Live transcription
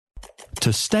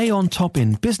To stay on top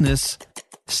in business,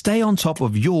 stay on top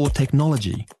of your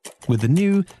technology with the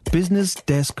new Business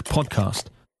Desk podcast,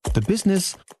 The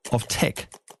Business of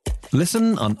Tech.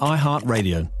 Listen on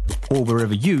iHeartRadio or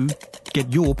wherever you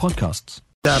get your podcasts.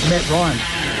 Matt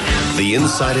Ryan. The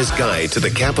Insider's Guide to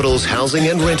the capital's housing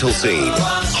and rental scene.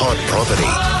 Hot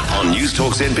Property on News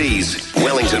Talk ZB's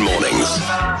Wellington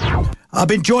Mornings. I've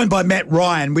been joined by Matt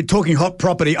Ryan. We're talking hot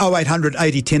property. 0800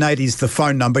 80 1080 is the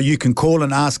phone number. You can call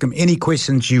and ask him any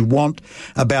questions you want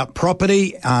about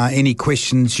property, any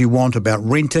questions you want about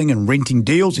renting and renting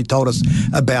deals. He told us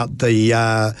about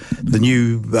the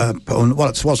new, well,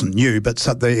 it wasn't new, but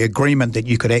the agreement that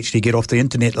you could actually get off the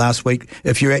internet last week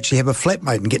if you actually have a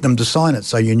flatmate and get them to sign it,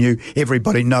 so you knew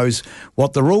everybody knows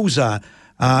what the rules are.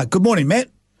 Good morning, Matt.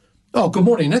 Oh, good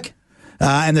morning, Nick.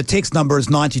 And the text number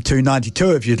is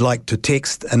 9292 if you'd like to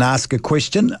text and ask a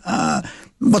question.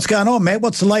 What's going on, Matt?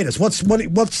 What's the latest?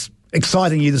 What's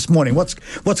exciting you this morning? What's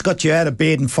got you out of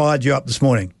bed and fired you up this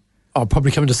morning? I'll probably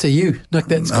come to see you, Nick.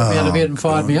 That's got me out of bed and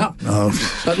fired me up.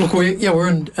 Oh. But look, we're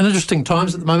in interesting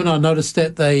times at the moment. I noticed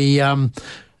that the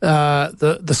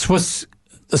Swiss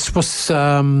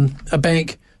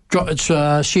bank its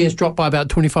shares dropped by about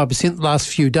 25% the last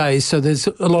few days, so there's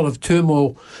a lot of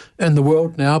turmoil in the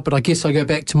world now. But I guess I go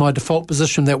back to my default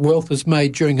position that wealth is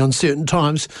made during uncertain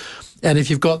times, and if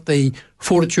you've got the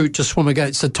fortitude to swim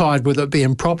against the tide, whether it be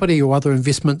in property or other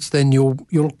investments, then you'll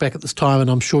look back at this time and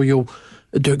I'm sure you'll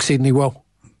do exceedingly well.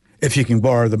 If you can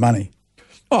borrow the money.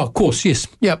 Oh, of course, yes.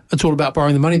 Yep, it's all about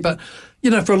borrowing the money. But,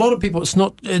 for a lot of people,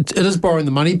 it is borrowing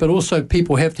the money, but also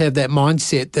people have to have that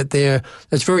mindset that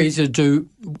it's very easy to do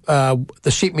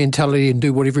the sheep mentality and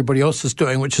do what everybody else is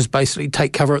doing, which is basically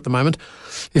take cover at the moment.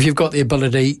 If you've got the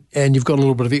ability and you've got a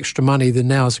little bit of extra money, then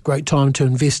now is a great time to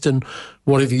invest in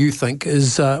whatever you think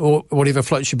is, or whatever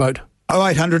floats your boat.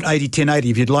 0800 80 1080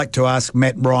 if you'd like to ask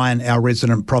Matt Ryan, our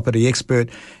resident property expert,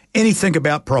 anything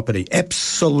about property,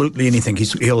 absolutely anything.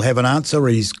 He'll have an answer.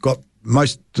 He's got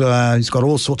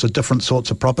all sorts of different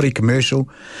sorts of property, commercial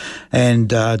and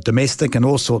domestic and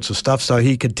all sorts of stuff. So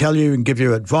he could tell you and give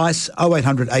you advice.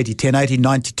 0800 80 1080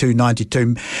 92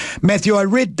 92. Matthew, I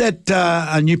read that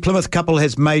a New Plymouth couple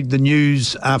has made the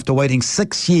news after waiting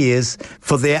 6 years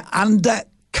for their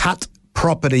undercut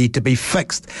property to be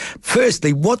fixed.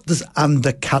 Firstly, what does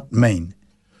undercut mean?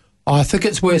 I think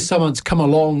it's where someone's come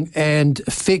along and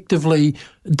effectively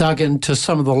dug into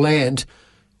some of the land,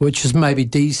 which has maybe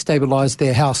destabilised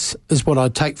their house, is what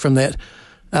I'd take from that.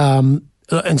 And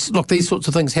look, these sorts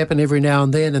of things happen every now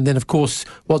and then. And then, of course,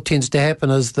 what tends to happen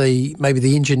is maybe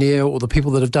the engineer or the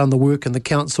people that have done the work and the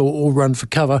council all run for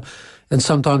cover. And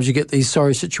sometimes you get these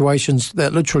sorry situations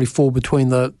that literally fall between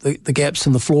the gaps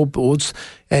in the floorboards,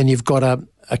 and you've got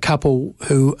a couple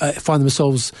who find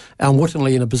themselves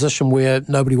unwittingly in a position where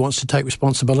nobody wants to take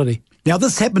responsibility. Now,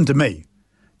 this happened to me.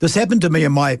 This happened to me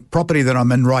in my property that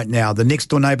I'm in right now. The next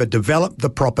door neighbour developed the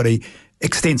property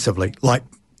extensively, like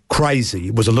crazy.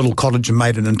 It was a little cottage and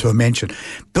made it into a mansion.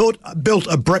 Built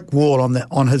a brick wall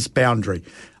on his boundary,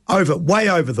 way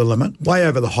over the limit, way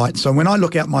over the height. So when I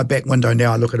look out my back window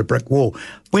now, I look at a brick wall.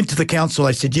 Went to the council.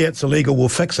 They said, yeah, it's illegal. We'll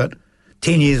fix it.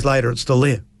 10 years later, it's still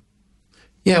there.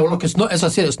 Yeah, well, look, it's not, as I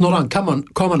said, it's not uncommon.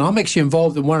 I'm actually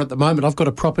involved in one at the moment. I've got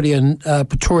a property in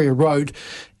Pretoria Road,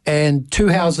 and 2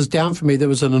 houses down from me, there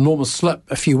was an enormous slip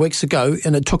a few weeks ago,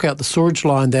 and it took out the sewage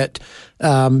line that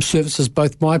services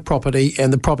both my property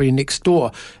and the property next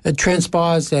door. It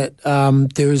transpires that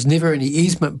there is never any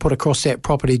easement put across that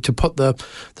property to put the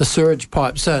sewage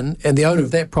pipes in, and the owner of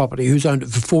that property, who's owned it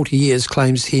for 40 years,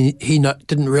 claims he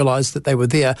didn't realise that they were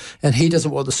there, and he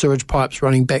doesn't want the sewage pipes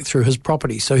running back through his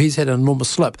property, so he's had an enormous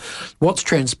slip. What's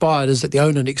transpired is that the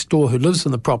owner next door who lives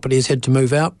in the property has had to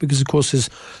move out because, of course,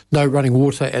 there's no running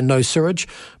water and no sewage.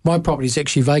 My property is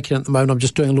actually vacant at the moment. I'm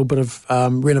just doing a little bit of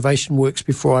renovation works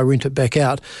before I rent it back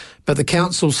out. But the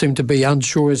council seem to be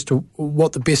unsure as to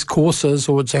what the best course is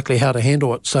or exactly how to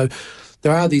handle it. So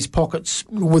there are these pockets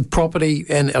with property,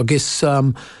 and I guess,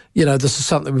 this is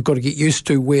something we've got to get used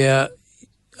to where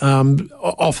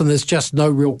often there's just no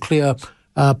real clear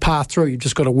path through. You've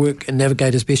just got to work and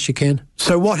navigate as best you can.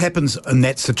 So what happens in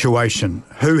that situation?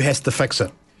 Who has to fix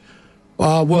it?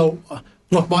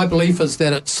 Look, my belief is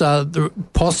that it's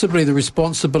possibly the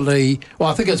responsibility. Well,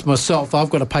 I think it's myself. I've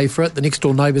got to pay for it. The next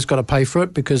door neighbour's got to pay for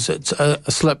it because it's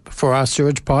a slip for our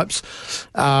sewage pipes.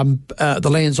 The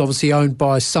land's obviously owned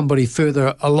by somebody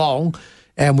further along,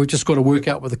 and we've just got to work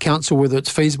out with the council whether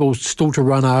it's feasible still to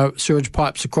run our sewage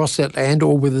pipes across that land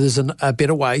or whether there's a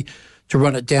better way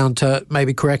run it down to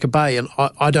maybe Karaka Bay? And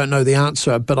I don't know the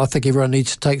answer, but I think everyone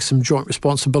needs to take some joint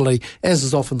responsibility, as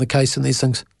is often the case in these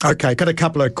things. Okay, got a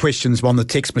couple of questions on the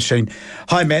text machine.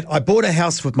 Hi, Matt. I bought a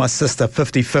house with my sister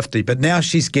 50-50, but now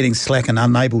she's getting slack and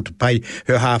unable to pay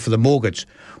her half of the mortgage.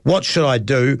 What should I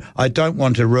do? I don't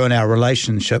want to ruin our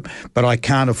relationship, but I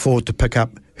can't afford to pick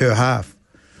up her half.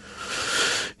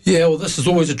 Yeah, well, this is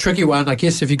always a tricky one. I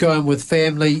guess if you go in with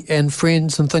family and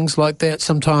friends and things like that,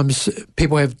 sometimes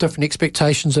people have different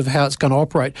expectations of how it's going to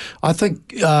operate. I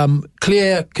think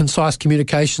clear, concise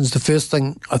communication is the first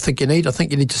thing I think you need. I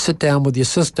think you need to sit down with your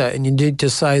sister and you need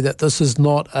to say that this is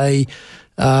not a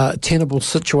tenable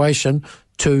situation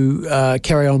to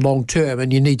carry on long term,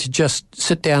 and you need to just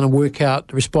sit down and work out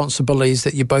the responsibilities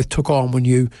that you both took on when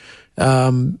you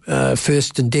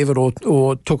first endeavoured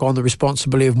or took on the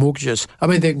responsibility of mortgages. I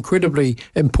mean, they're incredibly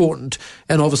important,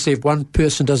 and obviously if one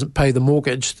person doesn't pay the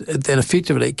mortgage, then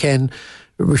effectively it can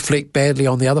reflect badly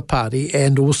on the other party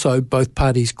and also both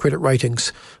parties' credit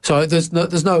ratings. So there's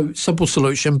no simple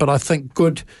solution, but I think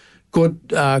good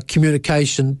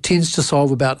communication tends to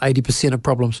solve about 80% of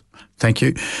problems. Thank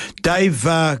you. Dave,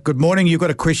 good morning. You've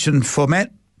got a question for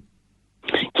Matt?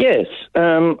 Yes,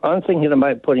 I'm thinking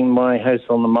about putting my house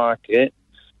on the market.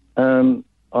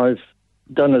 I've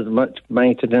done as much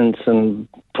maintenance and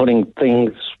putting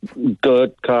things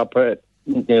good, carpet,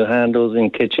 new handles in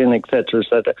kitchen, etc.,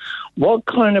 etc. What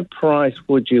kind of price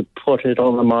would you put it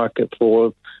on the market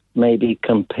for, maybe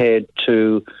compared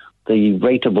to the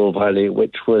rateable value,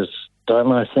 which was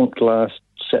done, I think, last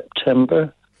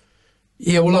September?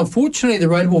 Yeah, well, unfortunately, the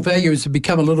rateable values have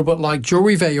become a little bit like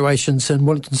jewellery valuations in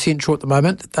Wellington Central at the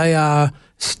moment. They are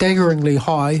staggeringly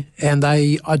high, and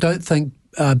I don't think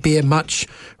bear much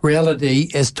reality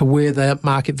as to where the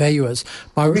market value is.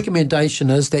 My recommendation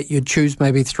is that you choose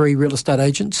maybe 3 real estate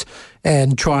agents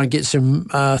and try and get some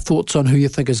thoughts on who you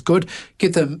think is good.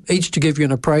 Get them each to give you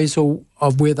an appraisal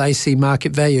of where they see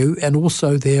market value and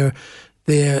also their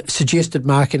suggested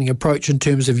marketing approach in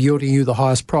terms of yielding you the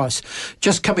highest price.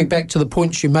 Just coming back to the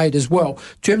points you made as well,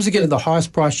 in terms of getting the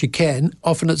highest price you can,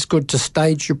 often it's good to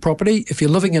stage your property. If you're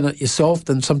living in it yourself,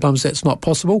 then sometimes that's not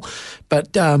possible.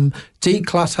 But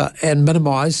declutter and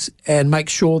minimise and make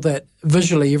sure that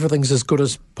visually everything's as good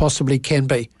as possibly can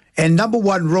be. And number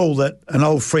one rule that an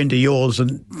old friend of yours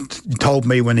told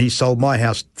me when he sold my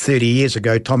house 30 years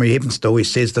ago, Tommy Evanstall, he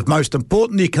says the most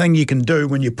important thing you can do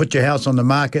when you put your house on the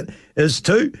market is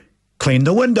to clean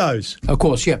the windows. Of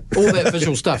course, yeah, all that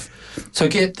visual stuff. So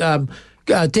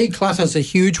declutter is a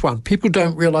huge one. People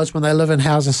don't realise when they live in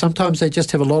houses, sometimes they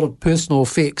just have a lot of personal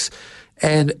effects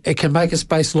and it can make a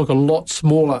space look a lot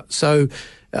smaller. So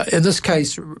in this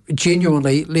case,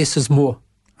 genuinely, less is more.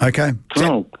 Okay.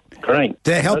 Great.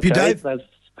 Did that help you, Dave?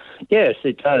 Yes,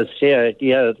 it does. Yeah,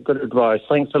 good advice.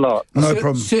 Thanks a lot. No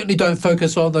problem. Certainly don't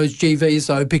focus on those GVs,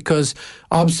 though, because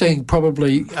I'm seeing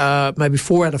probably maybe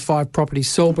 4 out of 5 properties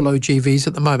sell below GVs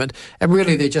at the moment, and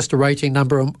really they're just a rating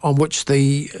number on which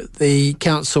the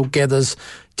council gathers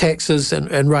taxes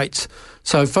and rates.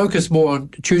 So focus more on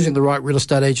choosing the right real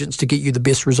estate agents to get you the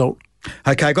best result.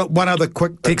 Okay, I got one other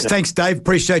quick text. Okay. Thanks, Dave.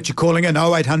 Appreciate you calling in.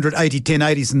 0800 80 10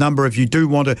 80 is the number if you do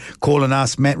want to call and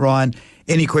ask Matt Ryan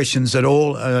any questions at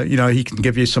all. He can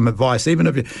give you some advice. Even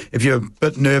if you're a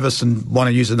bit nervous and want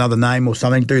to use another name or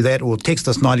something, do that, or text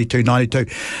us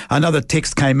 9292. Another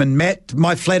text came in. Matt,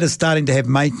 my flat is starting to have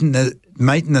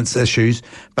maintenance issues,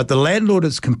 but the landlord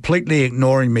is completely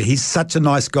ignoring me. He's such a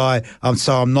nice guy,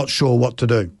 so I'm not sure what to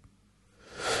do.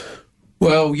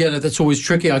 Well, yeah, that's always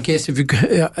tricky, I guess.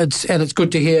 It's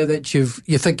good to hear that you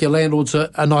think your landlord's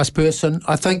a nice person.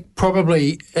 I think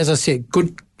probably, as I said,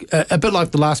 a bit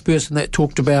like the last person that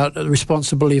talked about the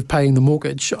responsibility of paying the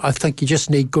mortgage. I think you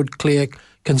just need good, clear,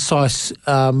 concise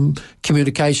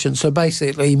communication. So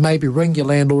basically, maybe ring your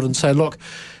landlord and say, look,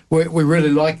 we really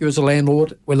like you as a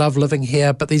landlord. We love living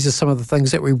here, but these are some of the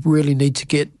things that we really need to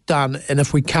get done. And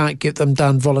if we can't get them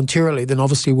done voluntarily, then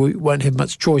obviously we won't have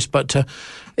much choice but to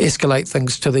escalate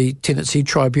things to the tenancy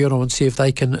tribunal and see if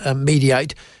they can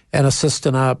mediate and assist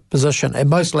in our position. And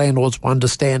most landlords will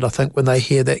understand, I think, when they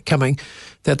hear that coming,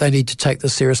 that they need to take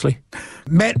this seriously.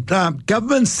 Matt,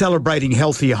 government's celebrating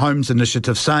Healthier Homes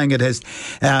initiative, saying it has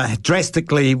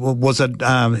drastically was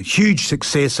a huge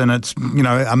success, and it's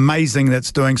amazing that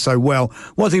it's doing so well.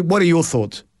 What are your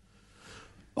thoughts?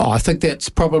 I think that's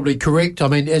probably correct. I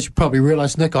mean, as you probably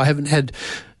realise, Nick, I haven't had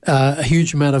a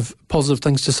huge amount of positive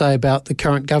things to say about the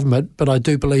current government, but I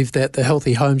do believe that the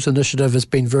Healthy Homes initiative has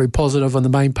been very positive on the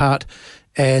main part,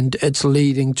 and it's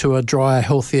leading to a drier,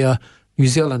 healthier New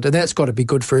Zealand, and that's got to be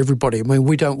good for everybody. I mean,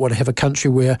 we don't want to have a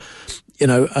country where,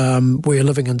 we're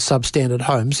living in substandard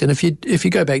homes. And if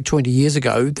you go back 20 years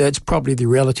ago, that's probably the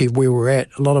reality of where we're at.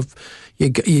 A lot of,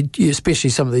 especially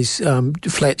some of these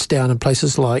flats down in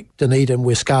places like Dunedin,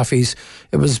 where Scarfies,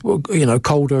 it was,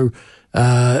 colder.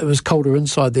 It was colder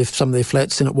inside some of their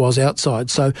flats than it was outside.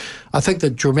 So I think the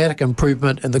dramatic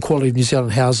improvement in the quality of New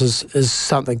Zealand houses is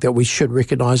something that we should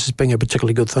recognise as being a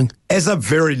particularly good thing. As a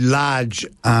very large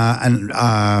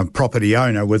property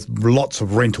owner with lots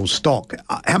of rental stock,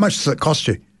 how much does it cost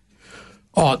you?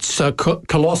 Oh, it's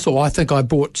colossal. I think I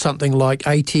bought something like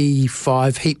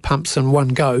 85 heat pumps in one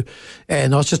go.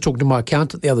 And I was just talking to my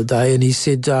accountant the other day, and he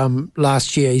said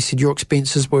last year, your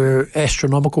expenses were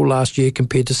astronomical last year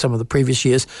compared to some of the previous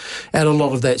years. And a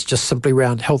lot of that's just simply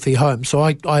around healthy homes. So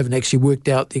I haven't actually worked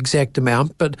out the exact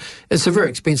amount, but it's a very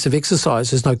expensive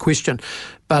exercise, there's no question.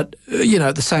 But,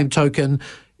 at the same token,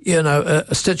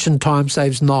 a stitch in time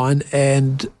saves 9,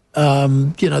 and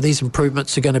these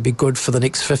improvements are going to be good for the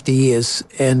next 50 years,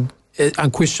 and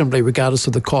unquestionably, regardless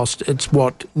of the cost, it's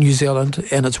what New Zealand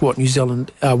and it's what New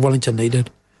Zealand, Wellington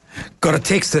needed. Got a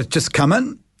text that just come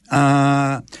in.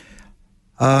 Hi,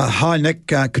 Nick.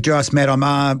 Could you ask Matt?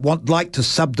 I would like to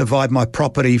subdivide my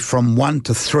property from 1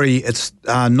 to 3. It's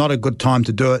not a good time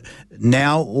to do it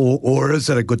now, or is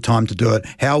it a good time to do it?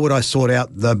 How would I sort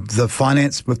out the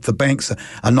finance if the banks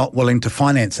are not willing to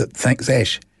finance it? Thanks,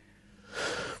 Ash.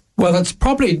 Well, it's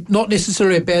probably not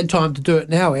necessarily a bad time to do it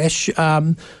now, Ash,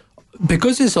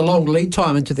 because there's a long lead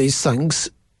time into these things.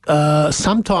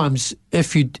 Sometimes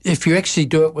if you actually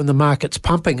do it when the market's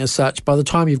pumping as such, by the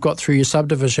time you've got through your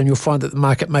subdivision, you'll find that the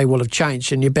market may well have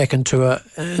changed and you're back into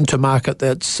a market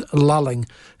that's lulling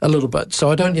a little bit. So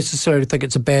I don't necessarily think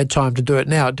it's a bad time to do it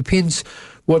now. It depends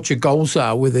what your goals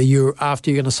are, whether after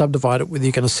you're going to subdivide it, whether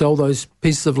you're going to sell those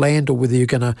pieces of land or whether you're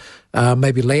going to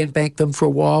maybe land bank them for a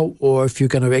while, or if you're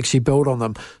going to actually build on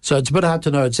them. So it's a bit hard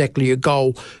to know exactly your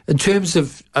goal. In terms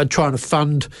of trying to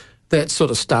fund that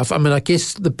sort of stuff, I mean, I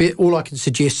guess all I can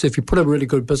suggest is if you put a really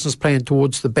good business plan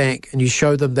towards the bank and you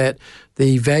show them that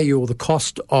the value or the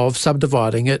cost of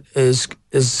subdividing it is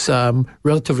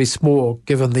relatively small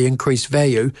given the increased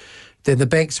value, then the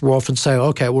banks will often say,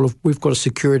 okay, well, if we've got a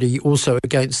security also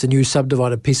against the new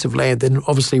subdivided piece of land, then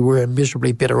obviously we're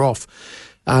immeasurably better off.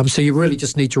 So you really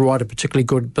just need to write a particularly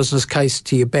good business case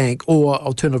to your bank, or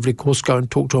alternatively, of course, go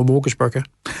and talk to a mortgage broker.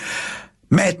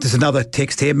 Matt, there's another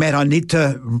text here. Matt, I need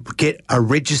to get a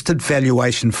registered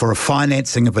valuation for a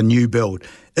financing of a new build.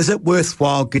 Is it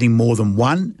worthwhile getting more than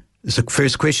one? Is the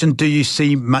first question. Do you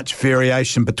see much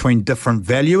variation between different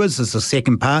valuers is the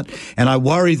second part. And I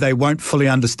worry they won't fully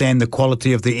understand the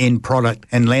quality of the end product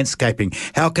and landscaping.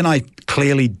 How can I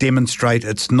clearly demonstrate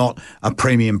it's not a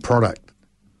premium product?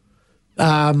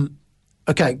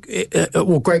 Okay,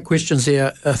 well, great questions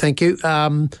there. Thank you.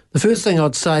 The first thing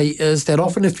I'd say is that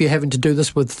often if you're having to do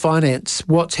this with finance,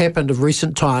 what's happened of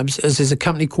recent times is there's a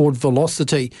company called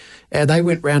Velocity, and they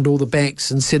went round all the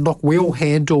banks and said, look, we'll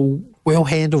handle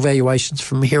valuations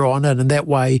from here on in, and that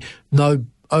way no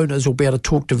owners will be able to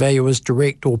talk to valuers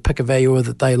direct or pick a valuer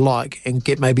that they like and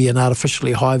get maybe an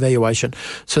artificially high valuation.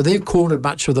 So they've cornered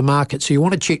much of the market. So you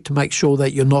want to check to make sure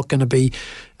that you're not going to be,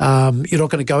 you're not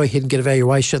going to go ahead and get a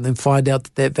valuation and then find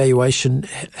out that valuation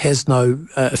has no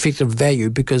effective value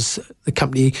because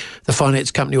the finance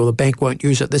company or the bank won't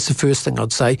use it. That's the first thing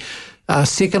I'd say.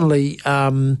 Secondly,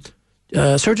 sorry,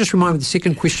 just remind me, the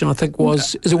second question I think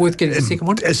was, is it worth getting a second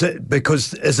one? Is it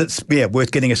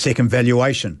worth getting a second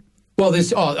valuation? Well,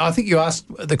 I think you asked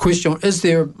the question, is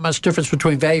there much difference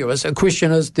between valuers? The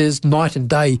question is, there's night and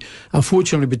day,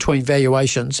 unfortunately, between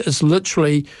valuations. It's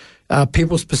literally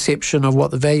people's perception of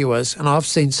what the value is. And I've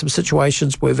seen some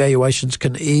situations where valuations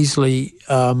can easily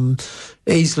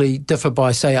differ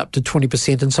by, say, up to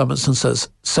 20% in some instances.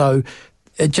 So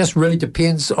it just really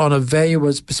depends on a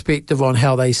valuer's perspective on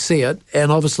how they see it.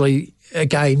 And obviously,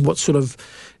 again, what sort of,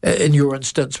 in your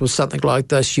instance, with something like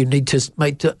this, you need to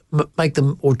make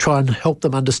them or try and help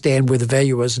them understand where the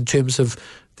value is in terms of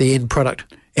the end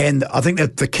product. And I think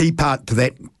that the key part to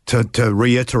that, to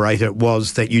reiterate it,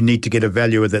 was that you need to get a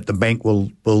valuer that the bank will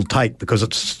take, because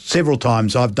it's several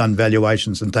times I've done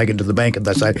valuations and taken to the bank and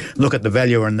they say, look at the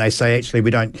valuer, and they say, actually, we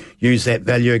don't use that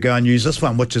valuer, go and use this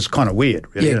one, which is kind of weird.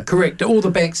 Really. Yeah, correct. All the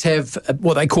banks have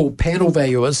what they call panel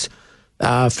valuers,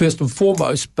 first and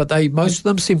foremost, but most of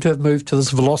them seem to have moved to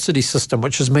this Velocity system,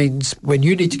 which means when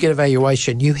you need to get a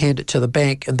valuation, you hand it to the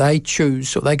bank and they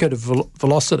choose, or they go to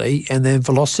Velocity, and then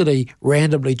Velocity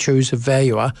randomly choose a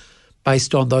valuer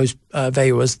based on those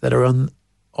valuers that are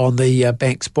on the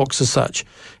bank's books as such.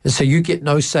 And so you get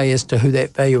no say as to who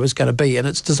that valuer is going to be. And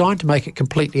it's designed to make it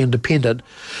completely independent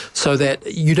so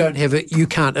that you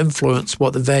can't influence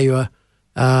what the valuer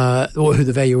or who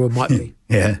the valuer might be.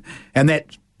 Yeah, and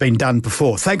that's been done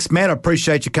before. Thanks, Matt. I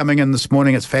appreciate you coming in this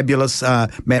morning. It's fabulous.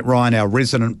 Matt Ryan, our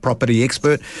resident property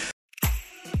expert.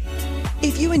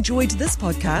 If you enjoyed this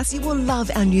podcast, you will love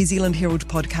our New Zealand Herald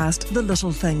podcast, The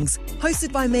Little Things,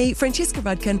 hosted by me, Francesca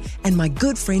Rudkin, and my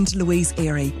good friend Louise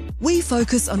Airy. We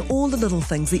focus on all the little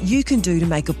things that you can do to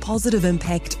make a positive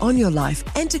impact on your life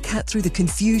and to cut through the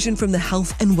confusion from the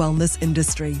health and wellness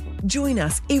industry. Join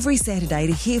us every Saturday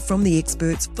to hear from the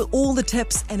experts for all the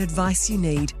tips and advice you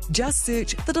need. Just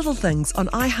search The Little Things on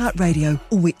iHeartRadio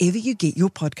or wherever you get your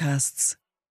podcasts.